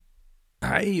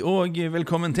Hei og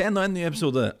velkommen til enda en ny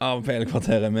episode av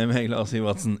PL-kvarteret med meg, Lars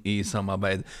Iversen, i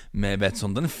samarbeid med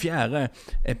Betsson. Den 4.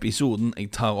 episoden jeg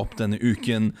tar opp denne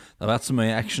uken. Det har vært så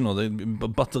mye action, og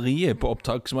batteriet på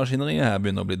opptaksmaskineriet her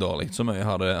begynner å bli dårlig. Så mye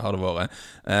har det vært,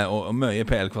 og mye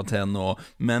PL-kvarter nå.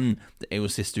 Men det er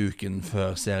jo siste uken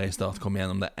før seriestart kommer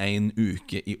gjennom. Det er en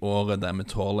uke i året der vi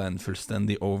tåler en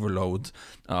fullstendig overload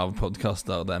av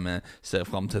podcaster, der vi ser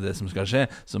frem til det som skal skje.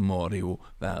 Så må det jo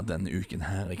være denne uken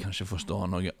her. Jeg kan ikke forstå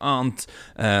noe annet,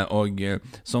 og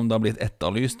som det har blitt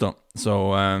etterlyst da, så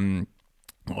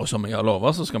og som jeg har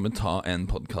lovet, så skal vi ta en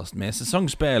podcast med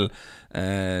sesongspill,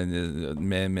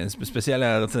 med spesielle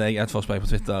ære til deg, et forspøk på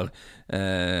Twitter,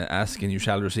 ask and you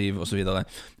shall receive, og så videre.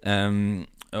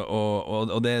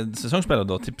 Og det sesongspillet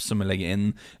da, tips som vi legger inn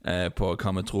på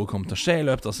hva vi tror kommer til å skje i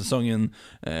løpet av sesongen.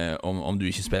 Om du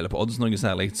ikke spiller på odds noe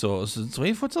særlig, så tror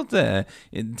jeg fortsatt det er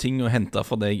ting å hente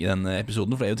for deg i denne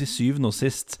episoden, for det er jo til syvende og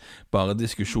sist bare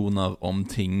diskusjoner om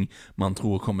ting man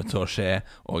tror kommer til å skje,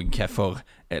 og hvorfor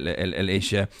eller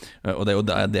ikke. Og det er jo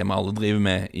det vi alle driver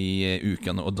med i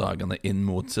ukene og dagene inn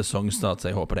mot sesongstart, så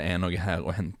jeg håper det er noe her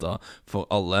å hente for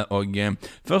alle. Og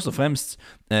først og fremst,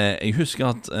 jeg husker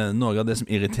at noe av det som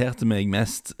irriterte meg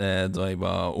mest da jeg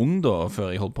var ung da,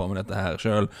 før jeg holdt på med dette her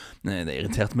selv, det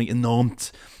irriterte meg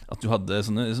enormt at du hadde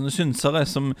sånne synsere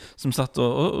som satt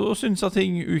og synsa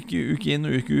ting uke inn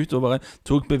og uke ut, og bare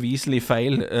tok beviselig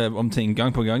feil om ting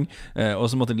gang på gang,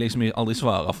 og så måtte de liksom aldri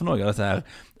svare for noe av dette her.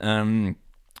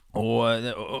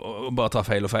 Og bare ta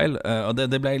feil, og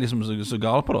det ble jeg liksom så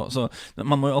gal på da. Så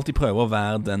man må jo alltid prøve å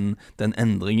være den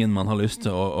endringen man har lyst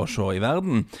til å se i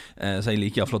verden. Så jeg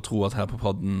liker i hvert fall å tro at her på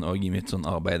podden og i mitt sånn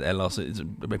arbeid ellers, jeg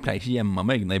pleier ikke hjemme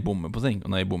meg når jeg bommer på ting,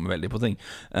 og når jeg bommer veldig på ting,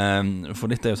 for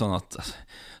dette er jo sånn at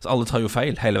så alle tar jo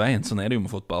feil hele veien. Sånn er det jo med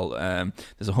fotball.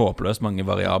 Det er så håpløst mange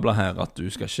variabler her at du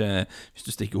skal ikke, hvis du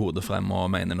stikker hodet frem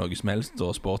og mener noe som helst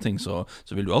og spår ting, så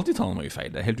vil du alltid ta noe feil.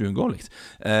 Det er helt uunngåelig.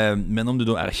 Men om du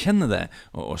da erkjenner det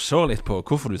og ser litt på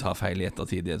hvorfor du tar feil i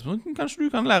ettertid, så kanskje du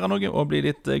kan lære noe og bli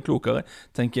litt klokere,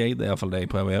 tenker jeg. Det er i hvert fall det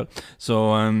jeg prøver å gjøre. Så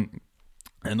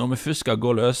når vi først skal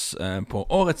gå løs på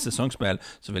årets sesongspill,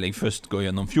 så vil jeg først gå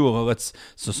gjennom fjorårets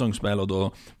sesongspill, og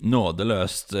da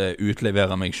nådeløst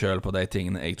utlevere meg selv på de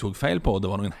tingene jeg tok feil på. Og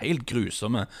det var noen helt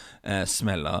grusomme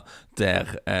smeller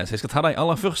der, så jeg skal ta de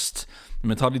aller først.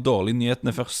 Vi tar de dårlige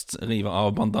nyhetene først, rive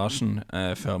av bandasjen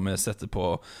før vi setter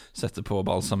på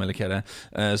balsam, eller hva det er.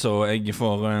 Så jeg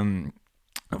får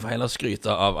heller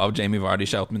skryte av Jamie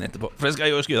Vardy-shouten min etterpå. For jeg skal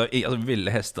jo skryte av ville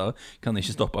hester kan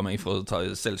ikke stoppe meg for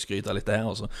å selvskryte litt der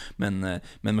også. Men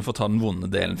vi får ta den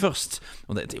vonde delen først.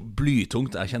 Og det er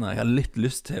blytungt, jeg kjenner. Jeg har litt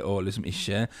lyst til å liksom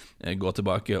ikke gå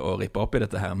tilbake og rippe opp i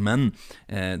dette her. Men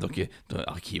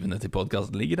arkivene til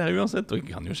podcasten ligger der uansett. Dere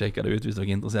kan jo sjekke det ut hvis dere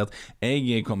er interessert.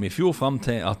 Jeg kom i fjor frem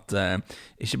til at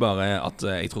ikke bare at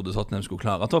jeg trodde Tottenham skulle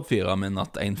klare topp 4, men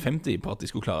at 1,50 på at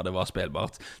de skulle klare det var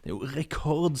spilbart. Det er jo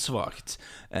rekordsvagt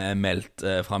meldt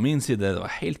fra min side. Det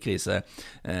var helt krise.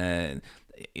 En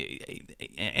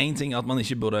ting er at man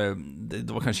ikke burde, det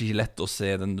var kanskje ikke lett å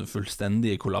se den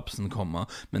fullstendige kollapsen komme,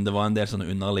 men det var en del sånne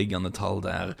underliggende tall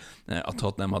der, at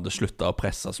Tottenham hadde sluttet å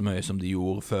presse så mye som de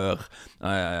gjorde før,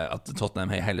 at Tottenham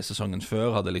hele sesongen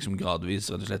før hadde liksom gradvis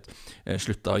rett og slett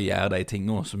sluttet å gjøre de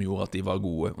tingene som gjorde at de var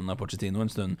gode under Pochettino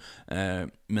en stund,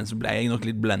 men så ble jeg nok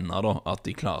litt blendet da, at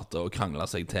de klarte å krangle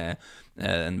seg til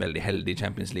en veldig heldig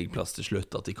Champions League-plass til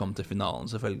slutt, at de kom til finalen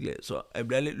selvfølgelig, så jeg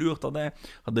ble litt lurt av det.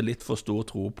 Hadde litt for stor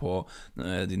tro på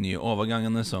de nye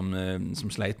overgangene som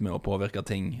sleit med å påvirke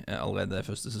ting allerede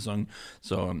første sesong,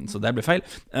 så det ble feil.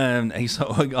 Jeg sa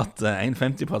også at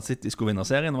 1,50 på at City skulle vinne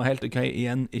serien var helt ok,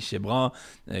 igjen ikke bra,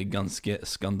 ganske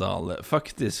skandale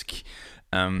faktisk.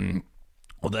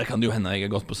 Og der kan det jo hende jeg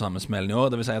har gått på samme smellen i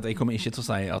år. Det vil si at jeg kommer ikke til å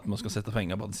si at man skal sette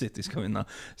penger på at City skal vinne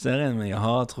serien, men jeg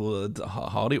har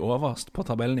de overst på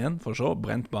tabellen igjen, for så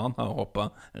Brent Barn har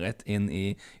hoppet rett inn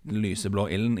i den lyseblå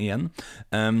ilden igjen.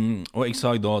 Og jeg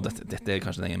sa da, dette er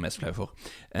kanskje den jeg er mest flau for,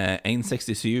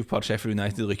 1,67 på at Sheffield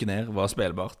United rykker ned var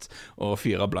spilbart, og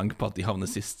 4 blank på at de havner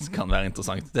sist kan være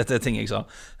interessant. Dette er ting jeg sa,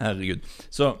 herregud.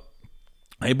 Så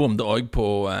jeg bomte også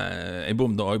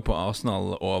på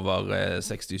Arsenal over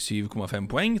 67,5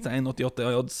 poeng til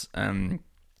 1,88 odds.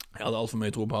 Jeg hadde alt for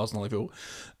mye tro på Arsenal i fjor.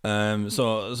 Så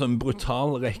en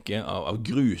brutal rekke av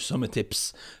grusomme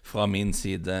tips fra min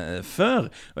side før,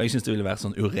 og jeg synes det ville vært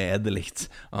sånn uredelikt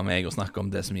av meg å snakke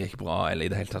om det som gikk bra, eller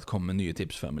i det hele tatt komme med nye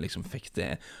tips før vi liksom fikk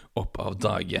det opp av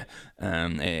dage.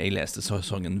 Jeg leste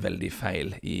sesongen veldig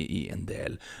feil i en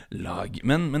del lag,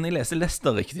 men jeg leste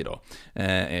Leicester riktig da.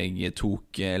 Jeg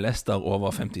tok Leicester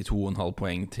over 52,5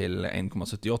 poeng til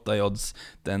 1,78 i odds.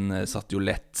 Den satt jo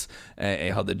lett.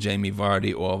 Jeg hadde Jamie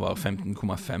Vardy over over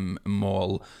 15,5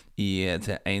 mål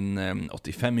til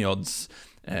 1,85 i odds.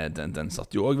 Den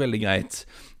satt jo også veldig greit.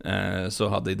 Så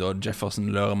hadde jeg da Jefferson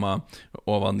Lerma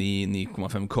over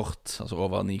 9,5 kort, altså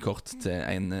over 9 kort til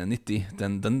 1,90.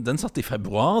 Den satt i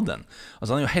februar, den.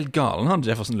 Altså han er jo helt galen, han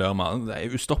Jefferson Lerma. Det er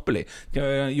jo ustoppelig.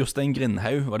 Jostein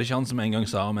Grindhaug, var det ikke han som en gang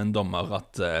sa om en dommer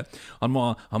at han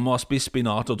må ha spist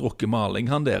spinat og drukket maling,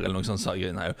 han der, eller noe sånt, sa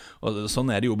Grindhaug. Og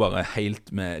sånn er det jo bare helt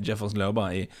med Jefferson Lerma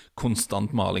i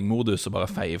konstant malingmodus og bare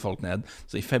feier folk ned.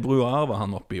 Så i februar var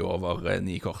han oppe i over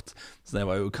 9 kort. Så det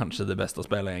var jo kanskje det beste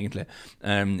spillet, egentlig.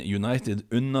 United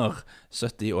under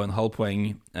 70,5 poeng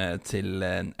til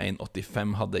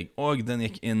 1,85 hadde jeg, og den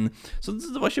gikk inn. Så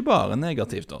det var ikke bare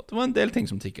negativt da. Det var en del ting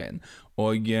som tikket inn.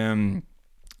 Og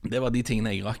det var de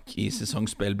tingene jeg rakk i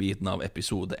sesongspillbiten av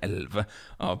episode 11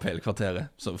 av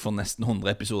PL-kvarteret, så for nesten 100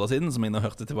 episoder siden, som jeg nå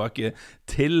hørte tilbake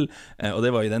til. Og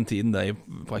det var i den tiden da jeg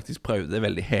faktisk prøvde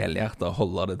veldig helhjertet å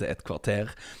holde det til et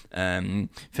kvarter.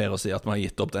 Fair å si at man har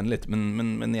gitt opp den litt,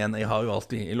 men igjen, jeg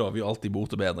lover jo alltid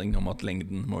bot og bedring om at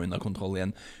lengden må under kontroll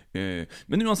igjen.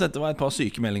 Men uansett, det var et par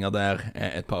sykemeldinger der,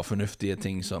 et par fornuftige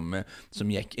ting som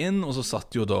gikk inn, og så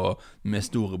satt jo da med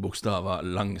store bokstaver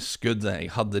langskuddet.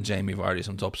 Jeg hadde Jamie Vardy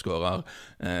som toppskårer.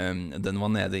 Den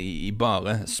var nede i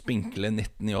bare spinkle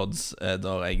 19 i odds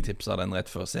da jeg tipset den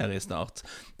rett før seriestart.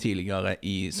 Tidligere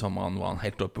i sommeren var han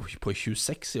helt oppe på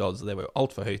 26 i odds, så det var jo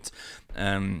alt for høyt.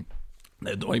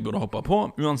 Det da jeg burde hoppe på.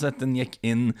 Uansett, den gikk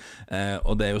inn,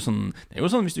 og det er jo sånn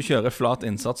hvis du kjører flat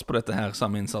innsats på dette her,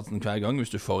 samme innsatsen hver gang,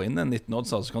 hvis du får inn en 19 odds,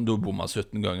 så kan du bomme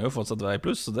 17 ganger og fortsatt være i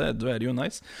pluss, så da er det jo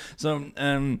nice. Så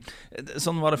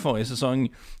sånn var det forrige sesong.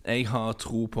 Jeg har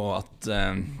tro på at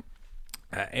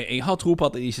jeg har tro på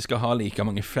at jeg ikke skal ha like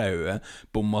mange flaue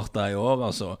bommerter i år,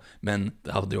 altså. Men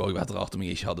det hadde jo også vært rart om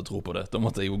jeg ikke hadde tro på det. Da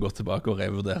måtte jeg jo gå tilbake og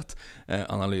revurdert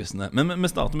analysene. Men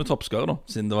vi starter med toppskårer da,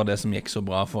 siden det var det som gikk så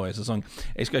bra forrige sesong.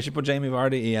 Jeg skal ikke på Jamie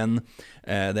Vardy igjen.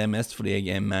 Det er mest fordi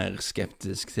jeg er mer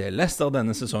skeptisk til Leicester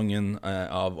denne sesongen,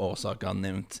 av årsaker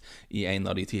nevnt i en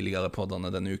av de tidligere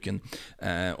poddene denne uken.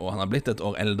 Og han har blitt et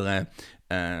år eldre,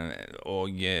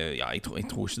 jeg tror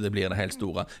ikke det blir det helt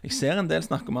store. Jeg ser en del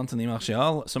snakke om Anthony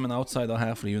Martial som en outsider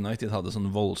her, fordi United hadde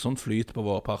sånn voldsomt flyt på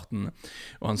vårparten,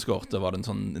 og han skårte, var det en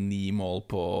sånn 9 mål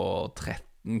på 13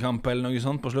 kamp eller noe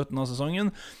sånt på slutten av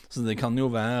sesongen, så det kan jo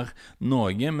være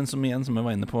noe, men som vi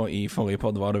var inne på i forrige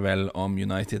podd, var det vel om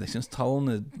United. Jeg synes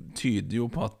tallene tyder jo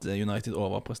på at United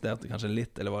overpresterte kanskje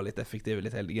litt, eller var litt effektive,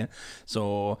 litt heldige, så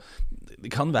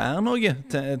det kan være noe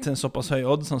til en såpass høy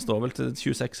odds. Han står vel til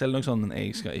 26 eller noe sånt, men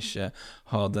jeg skal ikke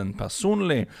ha den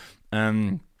personlig.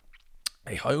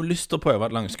 Jeg har jo lyst til å prøve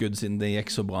et langskudd siden det gikk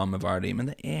så bra med Vardy,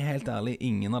 men det er helt ærlig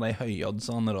ingen av de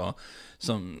høyoddsene da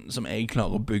som jeg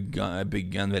klarer å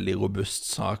bygge en veldig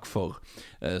robust sak for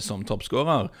som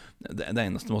toppskårer. Det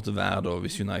eneste måtte være da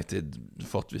hvis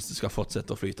det skal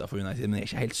fortsette å flyte for United, men jeg er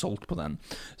ikke helt solgt på den.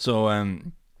 Så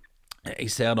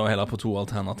jeg ser da heller på 2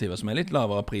 alternativer som er litt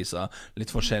lavere priser, litt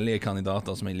forskjellige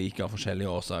kandidater som jeg liker av forskjellige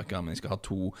årsaker, men jeg skal ha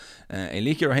 2. Jeg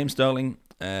liker Raheem Sterling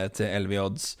til 11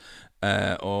 odds,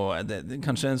 og det er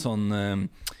kanskje en sånn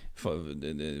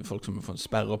folk som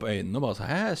sperrer opp øynene og bare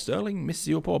sier Sterling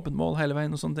misser jo på åpent mål hele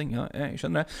veien og sånne ting. Ja, jeg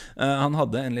skjønner det. Han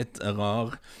hadde en litt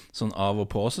rar sånn av og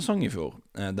på sesong i fjor,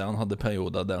 der han hadde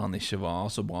perioder der han ikke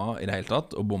var så bra i det hele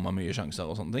tatt og bomma mye sjanser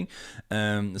og sånne ting.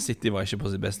 City var ikke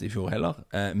på sitt beste i fjor heller,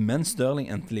 men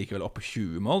Sterling endte likevel opp på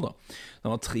 20 mål da.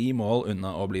 Han var 3 mål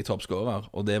unna å bli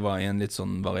toppskårer, og det var i en litt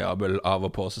sånn variabel av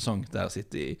og på sesong der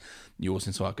City gjorde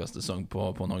sin svakeste sesong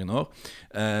på noen år.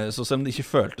 Så selv om det ikke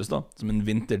føltes da som en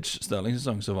vintage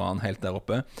Sterling-sesong, så var han helt der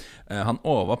oppe. Han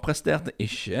overpresterte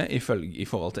ikke i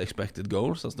forhold til expected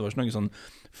goals, altså det var ikke noe sånn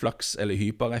flaks eller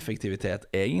hypereffektivitet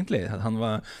egentlig. Han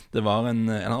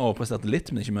overpresterte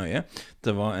litt, men ikke mye.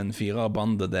 Det var en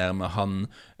 4-bande der med han,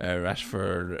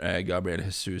 Rashford, Gabriel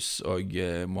Jesus og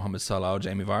Mohamed Salah og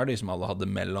Jamie Vardy, som alle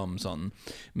hadde mellom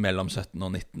 17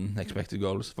 og 19 expected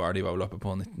goals. Vardy var vel oppe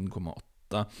på 19,8.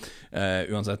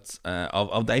 Uansett,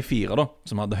 av de 4 da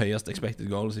som hadde høyest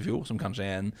expected goals i fjor, som kanskje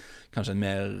er en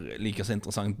mer like så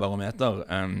interessant barometer,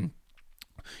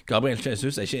 Gabriel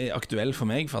Jesus er ikke aktuell for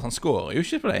meg, for han skårer jo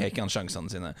ikke på de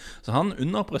Hekan-sjansene sine. Så han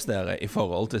underpresterer i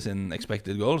forhold til sin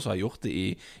expected goals, og har gjort det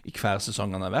i hver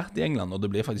sesong han har vært i England, og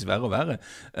det blir faktisk verre og verre.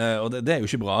 Og det er jo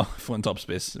ikke bra for en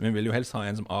toppspiss. Vi vil jo helst ha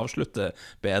en som avslutter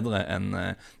bedre enn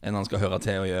han skal høre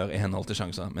til å gjøre i henhold til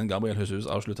sjanser. Men Gabriel Jesus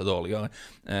avslutter dårligere,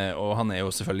 og han er jo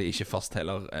selvfølgelig ikke fast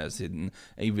heller, siden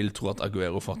jeg vil tro at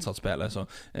Aguero fortsatt spiller, så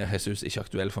Jesus er ikke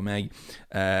aktuell for meg.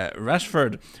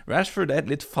 Rashford er et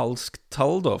litt falskt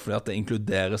tall da, fordi at det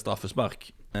inkluderer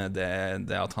straffespark.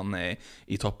 Det at han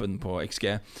i toppen på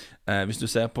XG. Hvis du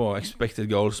ser på expected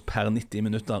goals per 90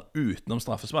 minutter utenom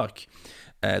straffespark,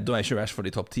 da ikke Rashford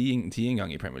i topp 10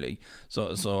 engang i Premier League.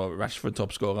 Så Rashford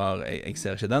toppskårer, jeg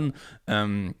ser ikke den.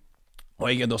 Og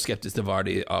jeg da skeptisk til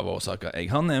Vardy av årsaker jeg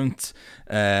har nevnt.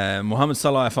 Mohamed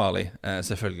Salah farlig,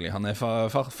 selvfølgelig. Han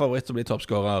favoritt til å bli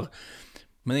toppskårer.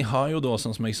 Men jeg har jo da,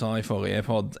 sånn som jeg sa i forrige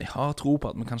podd, jeg har tro på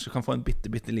at man kanskje kan få en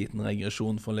bitte liten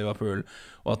regresjon for Liverpool,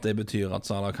 og at det betyr at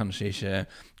Salah kanskje ikke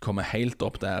kommer helt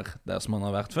opp der som han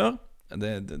har vært før.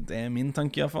 Det min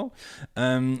tanke I hvert fall.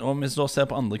 Og hvis du ser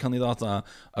på andre kandidater,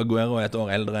 Aguero et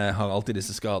år eldre, har alltid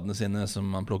disse skadene sine som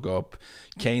man plukker opp.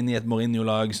 Kane I et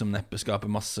Mourinho-lag som neppe skaper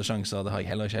masse sjanser, det har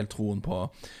jeg heller ikke helt troen på.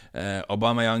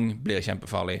 Aubameyang blir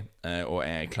kjempefarlig, og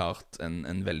klart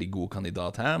en veldig god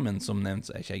kandidat her, men som nevnt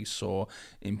så ikke jeg så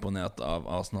imponert av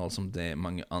Arsenal som det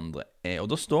mange andre Og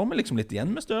da står vi liksom litt igjen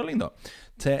med Sterling da,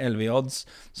 til 11 odds,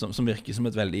 som virker som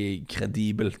et veldig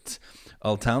kredibelt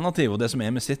alternativ. Og det som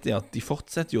med City at de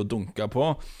fortsetter jo å dunke på,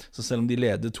 så selv om de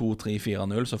leder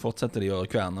 2-3-4-0, så fortsetter de å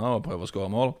kverne og prøve å skåre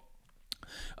mål.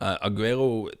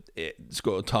 Aguero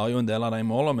tar jo en del av de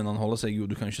målene, men han holder seg jo,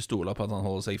 du kan ikke stole på at han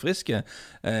holder seg frisk.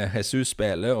 Jesus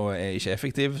spiller og ikke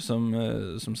effektiv,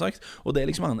 som sagt, og det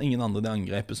liksom ingen andre det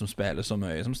angrepet som spiller så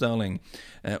mye som Sterling.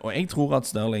 Og jeg tror at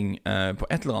Sterling på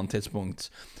et eller annet tidspunkt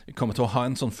kommer til å ha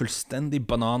en sånn fullstendig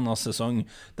banana-sesong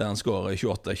der han skårer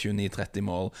 28, 29, 30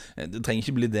 mål. Det trenger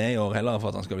ikke bli det I år heller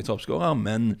for at han skal bli toppskårer,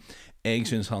 men jeg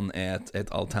synes han et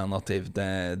alternativ.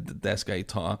 Det skal jeg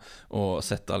ta og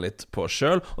sette litt på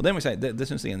selv. Og det må jeg si, det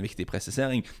synes jeg en viktig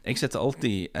presisering. Jeg setter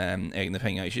alltid egne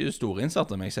penger, ikke store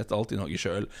innsatte, men jeg setter alltid noe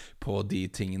selv på de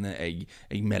tingene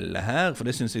jeg melder her, for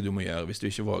det synes jeg du må gjøre. Hvis du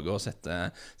ikke våger å sette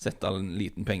en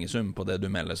liten pengesum på det du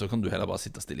melder, så kan du heller bare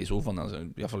sitte stille I sofaen, altså,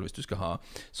 I hvert fall hvis du skal ha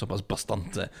såpass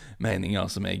bastante meninger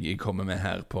som jeg kommer med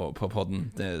her på podden.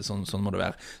 Sånn må det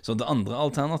være. Så det andre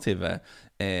alternativet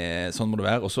sånn må det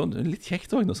være, og så litt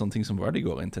kjekt også når sånne ting som Vardy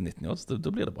går inn til 19 odds,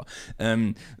 da blir det bra.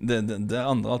 Det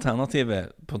andre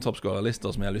alternativet på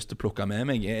toppskårerlister som jeg har lyst til å plukke med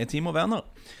meg Timo Werner.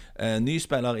 Ny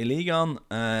spiller I ligaen,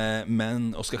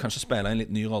 men og skal kanskje spille en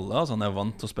litt ny rolle, altså han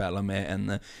vant til å spille med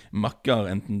en makker,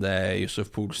 enten det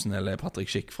Yusuf Poulsen eller Patrick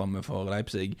Schick fremme for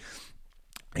Leipzig.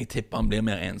 Jeg tipper han blir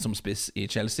mer ensom spiss I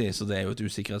Chelsea, så det jo et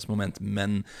usikkerhetsmoment,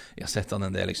 men jeg har sett han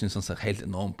en del, jeg synes han ser helt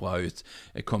enormt bra ut.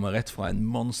 Jeg kommer rett fra en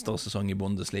monstersesong I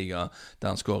Bundesliga,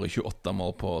 der han skårer 28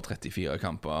 mål på 34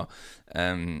 kamper.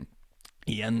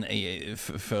 Igjen,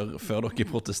 før dere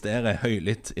protesterer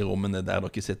høylytt I rommene der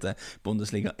dere sitter,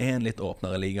 Bundesliga en litt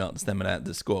åpnere liga, det stemmer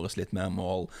det skåres litt mer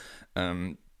mål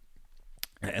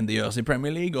enn det gjøres I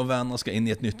Premier League, og Werner skal inn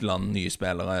I et nytt land, nye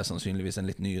spillere, sannsynligvis en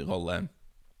litt ny rolle.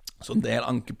 Så en del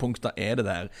ankepunkter det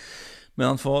der. Men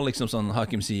han får liksom sånn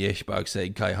Hakim Ziyech bak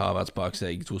seg, Kai Havertz bak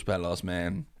seg, to spillere som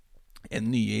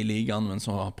nye I ligaen, men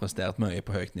som har prestert mye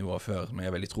på høyt nivå før, som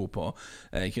jeg veldig tro på.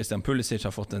 Christian Pulisic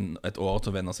har fått et år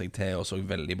til å vende seg til, og så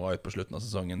veldig bra ut på slutten av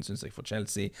sesongen, synes jeg, for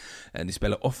Chelsea. De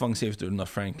spiller offensivt under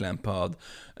Frank Lampard,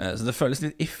 så det føles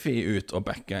litt iffy ut å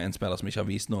backe en spiller som ikke har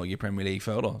vist noe I Premier League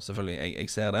før da. Selvfølgelig, jeg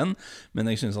ser den,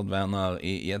 men jeg synes at Werner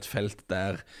I et felt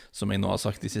der, som jeg nå har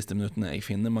sagt de siste minuttene, jeg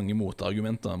finner mange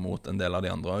motargumenter mot en del av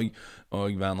de andre også,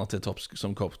 og Werner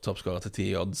som toppskårer til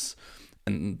 10 odds,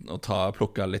 å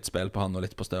plukke litt spill på han og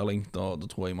litt på Sterling, da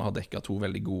tror jeg vi har dekket to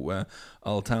veldig gode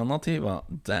alternativer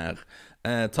der.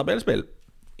 Tabellspill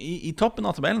I toppen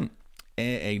av tabellen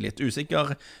jeg litt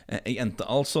usikker. Jeg endte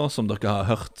altså, som dere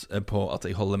har hørt på, at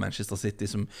jeg holder Manchester City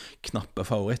som knappe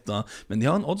favoritter, men de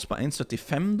har en odds på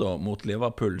 1,75 da, mot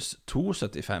Liverpools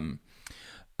 2,75,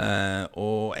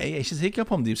 og jeg ikke sikker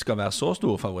på om de skal være så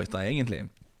store favoritter egentlig.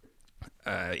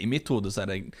 I mitt hode så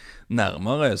det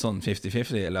nærmere sånn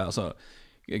 50-50, eller altså,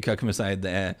 hva kan vi si,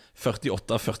 det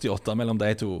 48-48 mellom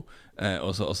de to,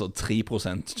 og så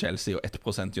 3% Chelsea og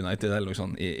 1% United, eller noe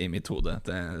sånt I mitt hode,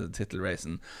 det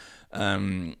titelracen.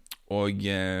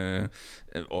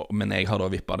 Men jeg har da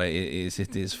vippet det I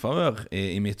Citys favør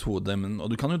I mitt hode,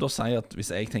 og du kan jo da si at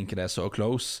hvis jeg tenker det så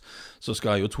close, så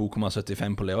skal jo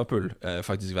 2,75 på Liverpool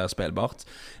faktisk være spillbart,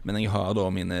 men jeg har da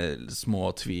mine små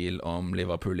tvil om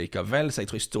Liverpool likevel, så jeg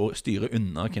tror jeg styrer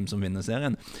unna hvem som vinner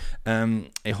serien.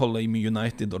 Jeg holder med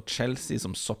United og Chelsea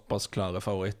som såpass klare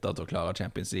favoritter til å klare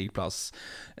Champions League-plass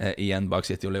igjen bak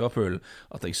City og Liverpool,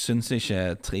 at jeg synes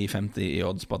ikke 3,50 I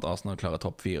odds på at Arsenal klarer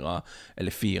topp 4,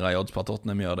 eller 4 I odds på at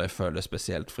Tottenham gjør det, føles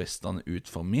spesielt fristende ut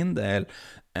for min del.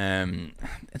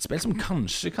 Et spill som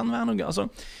kanskje kan være noe, altså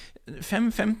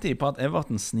 5,50 på at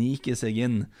Everton sniker seg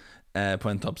inn på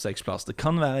en topp 6-plass. Det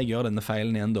kan være jeg gjør denne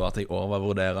feilen igjen da, at jeg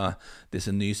overvurderer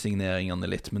disse nysigneringene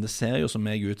litt, men det ser jo som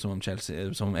meg ut som om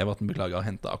som Everton beklager, har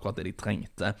hentet akkurat det de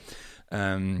trengte.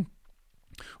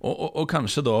 Og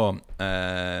kanskje da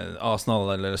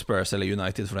Arsenal eller Spurs eller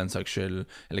United for den saks skyld,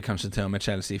 eller kanskje til og med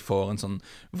Chelsea får en sånn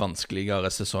vanskeligere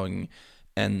sesong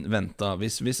enn ventet.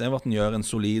 Hvis Everton gjør en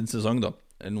solid sesong da,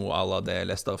 noe à la det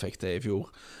Leicester fikk til i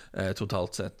fjor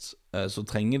totalt sett, så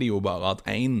trenger de jo bare at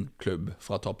en klubb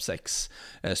fra topp 6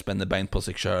 spenner bein på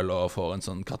seg selv og får en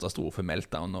sånn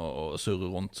katastrofe-meltdown og surrer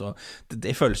rundt, så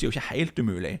det føles jo ikke helt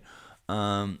umulig.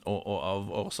 Og av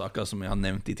årsaker som jeg har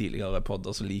nevnt i tidligere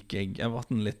podder, så liker jeg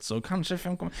Everton litt, så kanskje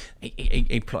 5,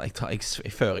 jeg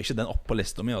fører ikke den opp på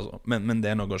lista mi, altså. Men det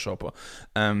er noe å se på.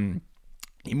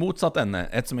 I motsatt ende,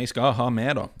 et som jeg skal ha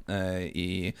med da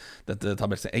i dette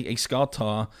tabellet, jeg skal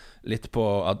ta litt på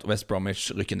at West Bromwich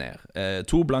rykker ned.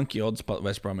 2 blank i odds på at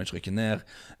West Bromwich rykker ned.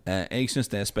 Jeg synes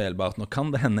det er spilbart. Nå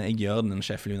kan det hende jeg gjør den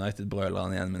Sheffield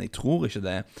United-brøleren igjen, men jeg tror ikke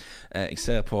det. Jeg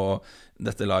ser på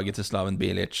dette laget til Slaven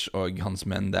Bilic og hans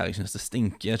menn der jeg synes det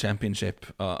stinker championship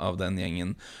av den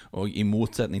gjengen, og i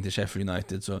motsetning til Sheffield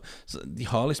United så de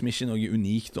har liksom ikke noe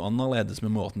unikt og annerledes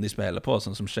med måten de spiller på,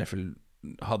 sånn som Sheffield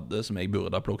hadde, som jeg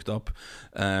burde ha plukket opp,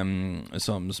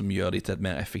 som gjør de til et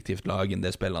mer effektivt lag enn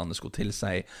det spillerne skulle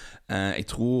tilsi. Jeg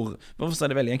tror, hvorfor er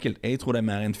det veldig enkelt, jeg tror det er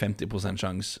mer enn 50%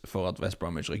 sjans for at West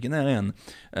Bromwich rykker ned igjen,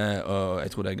 og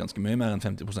jeg tror det er ganske mye mer enn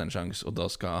 50% sjans, og da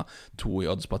skal 2 i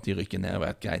odds på at de rykker ned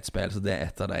være et greit spill, så det er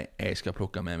et av de jeg skal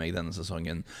plukke med meg denne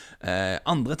sesongen.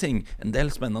 Andre ting, en del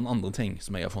spennende andre ting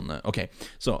som jeg har funnet. Ok,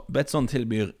 så Betson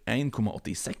tilbyr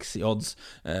 1,86 i odds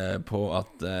på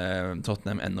at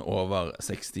Tottenham ender over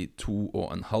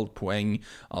 62,5 poeng,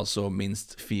 altså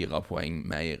minst 4 poeng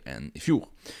mer enn i fjor.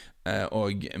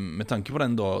 Og med tanke på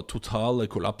den da totale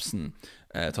kollapsen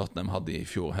Tottenham hadde i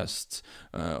fjor høst,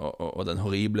 og den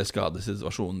horrible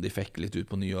skadesituasjonen de fikk litt ut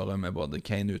på nyåret med både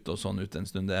Kane ute og sånn ut en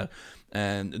stund der,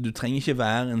 du trenger ikke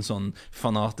være en sånn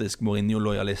fanatisk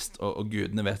Mourinho-lojalist, og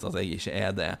gudene vet at jeg ikke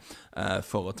er det,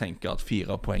 for å tenke at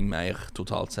 4 poeng mer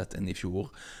totalt sett enn i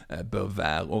fjor bør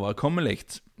være overkommelig.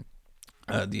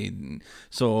 De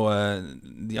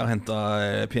har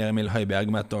hentet Pierre-Emil Højbjerg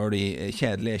og Matt Doherty.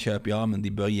 Kjedelige kjøp, ja, men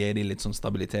de bør gi de litt sånn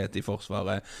stabilitet i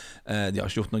forsvaret. De har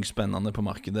ikke gjort noe spennende på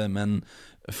markedet, men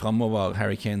fremover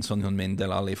Harry Kane, Son Heung-min,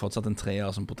 Dele Alli, fortsatt en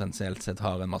treer som potensielt sett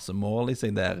har en masse mål i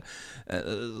seg der.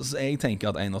 Så jeg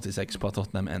tenker at 1,86 på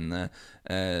Tottenham ender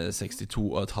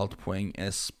 62,5 poeng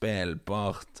er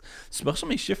spilbart. Spørs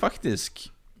om ikke faktisk,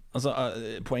 altså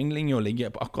poenglinjen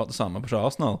ligger på akkurat det samme på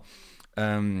Arsenal.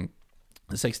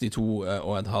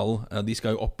 62,5. De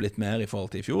skal jo opp litt mer i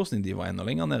forhold til i fjor, siden de var enda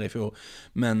lenger ned i fjor.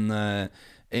 Men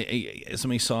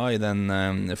som jeg sa i den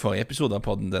forrige episode av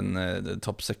podden, den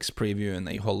top 6-previewen,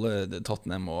 jeg holder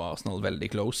Tottenham og Arsenal veldig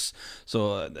close.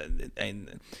 Så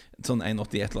sånn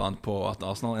 1,81 eller annet på at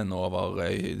Arsenal ender over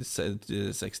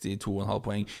 62,5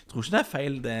 poeng. Jeg tror ikke det er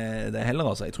feil det heller,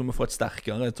 altså. Jeg tror vi får et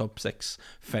sterkere top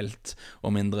 6-felt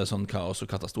og mindre sånn kaos og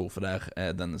katastrofe der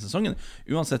denne sesongen.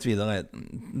 Uansett videre,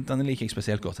 denne liker jeg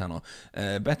spesielt godt her nå.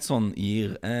 Betson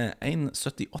gir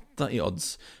 1,78 i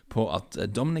odds på at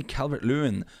Dominic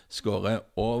Calvert-Lewin skårer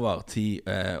over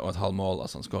 10,5 mål,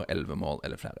 altså han skårer 11 mål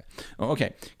eller flere. Ok,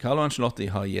 Carlo Ancelotti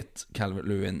har gitt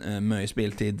Calvert-Lewin mye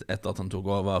spiltid etter at han tok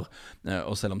over,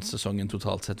 og selv om sesongen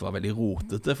totalt sett var veldig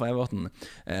rotete for Everton,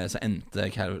 så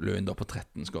endte Calvert-Lewin da på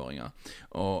 13 skåringer.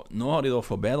 Og nå har de da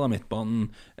forbedret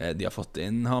midtbanen, de har fått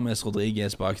inn James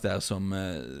Rodriguez bak der som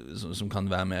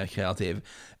kan være mer kreativ.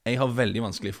 Jeg har veldig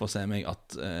vanskelig for å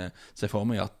se for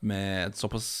meg at med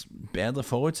såpass bedre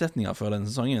forutsetninger før denne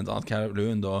sesongen, at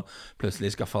Calvert-Lewin da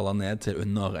plutselig skal falle ned til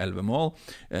under 11 mål.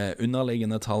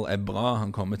 Underliggende tall er bra,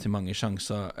 han kommer til mange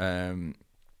sjanser.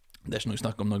 Det er ikke noe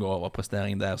snakk om noe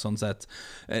overprestering der, sånn sett.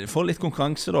 Får litt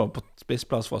konkurranse da på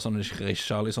spissplass fra sånne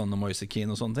Richarlison og Moise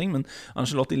Keane og sånne ting, men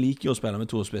Ancelotti liker jo å spille med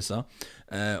 2 spisser,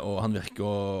 og han virker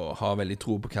å ha veldig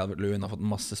tro på Calvert-Lewin, har fått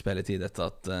masse spilletid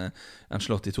etter at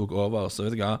Ancelotti tok over, så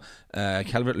vet du hva,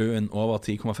 Calvert-Lewin over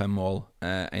 10,5 mål,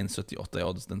 1,78 i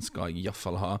odds, den skal jeg i hvert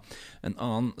fall ha. En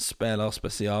annen spiller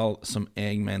spesial som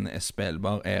jeg mener er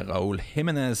spilbar er Raúl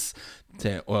Jiménez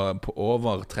på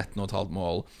over 13,5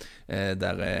 mål.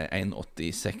 Der er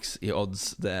 1,86 i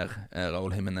odds der.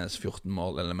 Raúl Jiménez 14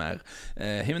 mål eller mer.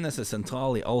 Jiménez er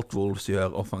sentral i alt Wolves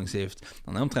gjør offensivt.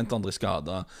 Han er omtrent andre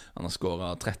skader. Han har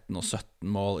skåret 13 og 17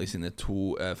 mål i sine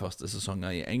 2 første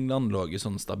sesonger i England. Låget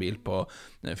sånn stabilt på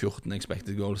 14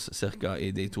 expected goals cirka i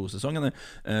de 2 sesongene.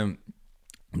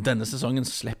 Denne sesongen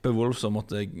slipper Wolves å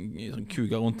måtte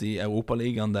kuke rundt i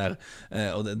Europaligaen der,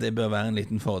 og det bør være en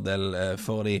liten fordel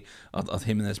for de at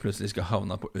Jimenez plutselig skal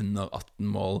havne på under 18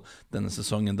 mål denne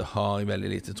sesongen. Det har jeg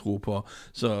veldig lite tro på.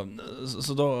 Så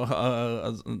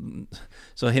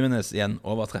Jimenez igjen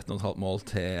over 13,5 mål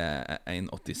til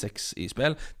 1,86 i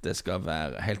spill. Det skal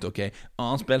være helt ok.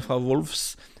 Annet spill fra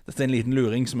Wolves. Dette en liten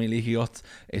luring som jeg liker godt.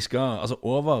 Jeg skal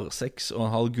over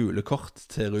 6,5 gule kort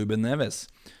til Ruben Neves.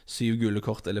 7 gule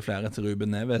kort eller flere til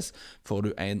Ruben Neves får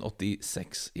du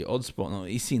 1,86 i odds på. Nå,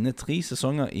 i sine 3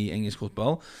 sesonger i engelsk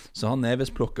fotball så har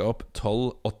Neves plukket opp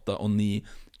 12, 8 og 9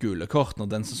 gule kort. Når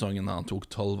den sesongen han tok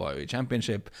 12 var jo i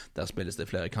Championship. Der spilles det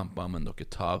flere kamper, men dere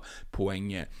tar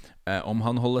poenget. Om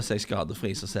han holder seg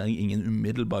skadefri, så ser jeg ingen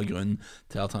umiddelbar grunn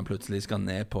til at han plutselig skal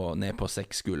ned på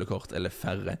 6 gule kort eller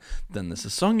færre denne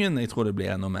sesongen. Jeg tror det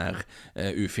blir enda mer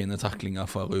ufine taklinger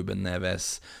fra Ruben Neves.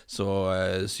 Så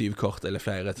 7 kort eller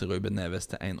flere til Ruben Neves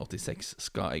til 1,86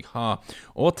 skal jeg ha.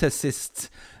 Og til sist,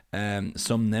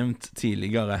 som nevnt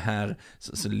tidligere her,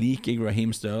 så liker jeg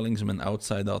Raheem Sterling som en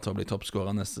outsider til å bli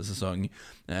toppskårer neste sesong,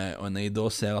 og når jeg da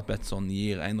ser at Betson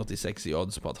gir 1,86 i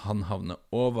odds på at han havner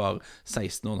over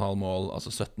 16,5 mål,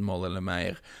 altså 17 mål eller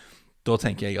mer, da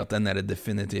tenker jeg at den det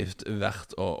definitivt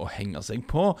verdt å henge seg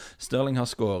på. Sterling har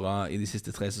skåret i de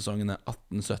siste 3 sesongene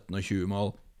 18, 17 og 20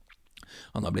 mål.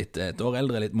 Han har blitt et år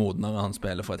eldre, litt modnere. Han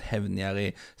spiller for et hevngjerrig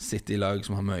City-lag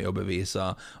som har mye å bevise.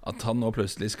 At han nå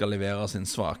plutselig skal levere sin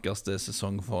svakeste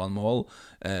sesong foran mål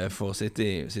for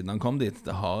City siden han kom dit,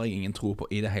 det har jeg ingen tro på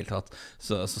i det hele tatt.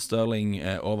 Så Sterling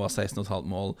over 16,5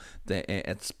 mål, det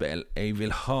et spill jeg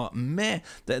vil ha med.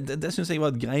 Det synes jeg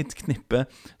var et greit knippe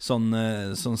sånn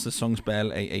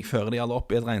sesongspill. Jeg fører de alle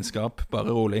opp i et regnskap,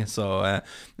 bare rolig. Så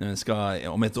skal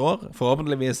om et år,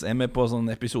 forhåpentligvis vi på sånn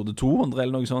episode 200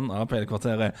 eller noe sånt av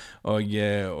PL-kvarteret, og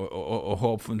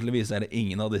håpentligvis det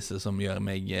ingen av disse som gjør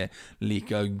meg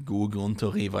like god grunn til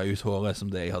å rive ut håret som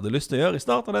det jeg hadde lyst til å gjøre i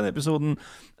starten av den episoden,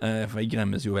 for jeg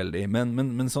gremmes jo veldig,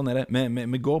 men sånn det.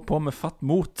 Vi går på med fatt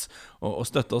mot og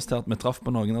støtter oss til at vi traff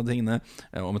på noen av tingene,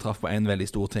 og vi traff på en veldig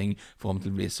stor ting.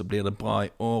 Forhåpentligvis så blir det bra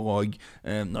i år, og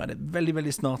nå det veldig,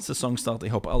 veldig snart sesongstart.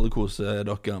 Jeg håper alle koser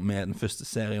dere med den første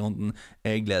serierunden.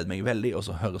 Jeg gleder meg veldig, og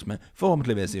så høres vi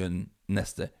forhåpentligvis i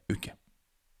neste uke.